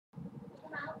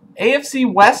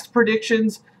AFC West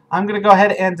predictions, I'm going to go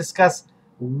ahead and discuss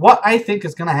what I think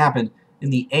is going to happen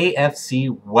in the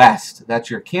AFC West. That's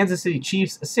your Kansas City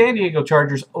Chiefs, San Diego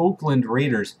Chargers, Oakland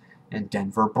Raiders, and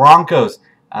Denver Broncos.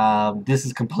 This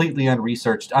is completely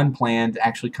unresearched, unplanned,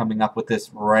 actually coming up with this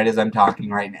right as I'm talking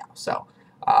right now. So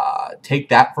take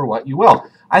that for what you will.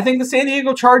 I think the San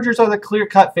Diego Chargers are the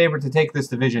clear-cut favorite to take this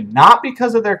division, not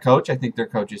because of their coach. I think their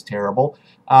coach is terrible.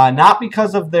 Not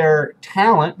because of their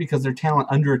talent, because their talent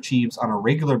underachieves on a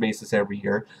regular basis every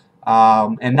year.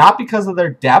 And not because of their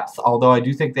depth, although I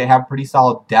do think they have pretty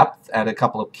solid depth at a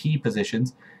couple of key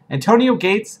positions. Antonio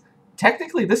Gates,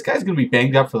 technically this guy's going to be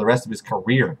banged up for the rest of his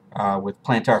career with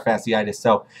plantar fasciitis,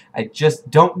 so I just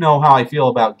don't know how I feel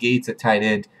about Gates at tight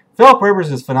end. Phillip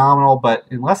Rivers is phenomenal, but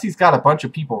unless he's got a bunch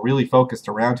of people really focused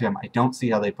around him, I don't see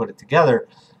how they put it together.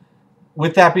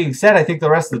 With that being said, I think the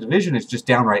rest of the division is just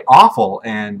downright awful,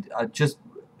 and just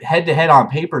head-to-head on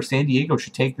paper, San Diego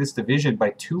should take this division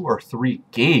by 2 or 3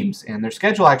 games, and their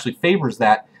schedule actually favors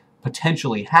that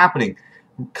potentially happening.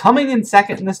 Coming in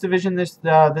second in this division this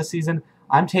season,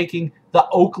 I'm taking the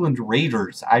Oakland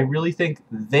Raiders. I really think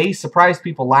they surprised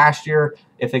people last year.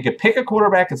 If they could pick a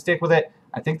quarterback and stick with it,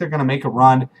 I think they're going to make a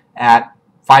run at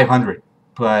 500.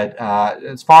 But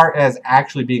as far as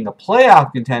actually being a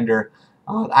playoff contender,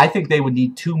 I think they would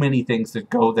need too many things to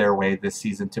go their way this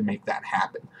season to make that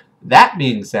happen. That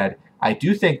being said, I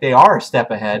do think they are a step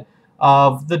ahead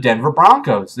of the Denver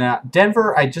Broncos. Now,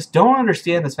 Denver, I just don't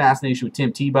understand this fascination with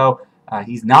Tim Tebow.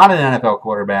 He's not an NFL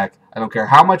quarterback. I don't care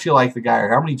how much you like the guy or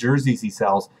how many jerseys he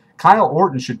sells. Kyle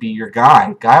Orton should be your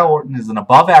guy. Kyle Orton is an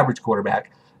above-average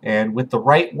quarterback, and with the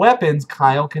right weapons,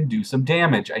 Kyle can do some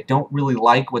damage. I don't really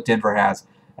like what Denver has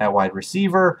at wide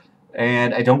receiver,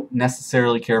 and I don't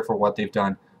necessarily care for what they've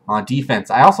done on defense.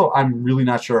 I'm really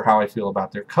not sure how I feel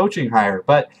about their coaching hire,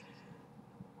 but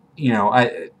you know,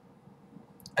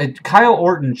 Kyle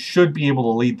Orton should be able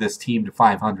to lead this team to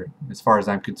 500 as far as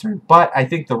I'm concerned. But I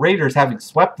think the Raiders, having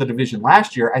swept the division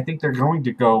last year, I think they're going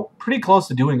to go pretty close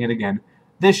to doing it again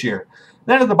this year.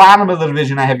 Then at the bottom of the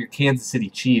division, I have your Kansas City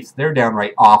Chiefs. They're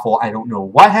downright awful. I don't know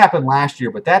what happened last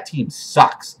year, but that team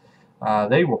sucks.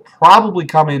 They will probably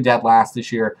come in dead last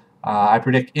this year. I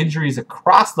predict injuries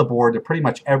across the board to pretty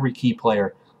much every key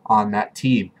player on that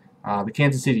team. The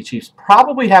Kansas City Chiefs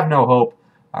probably have no hope.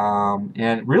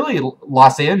 And really,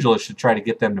 Los Angeles should try to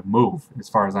get them to move, as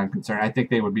far as I'm concerned. I think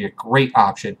they would be a great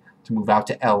option to move out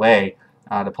to L.A.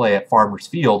 To play at Farmers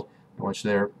Field, which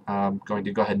they're going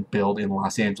to go ahead and build in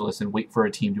Los Angeles and wait for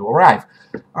a team to arrive.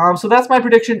 So that's my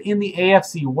prediction in the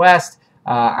AFC West.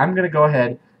 I'm going to go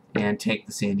ahead and take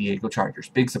the San Diego Chargers.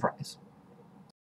 Big surprise.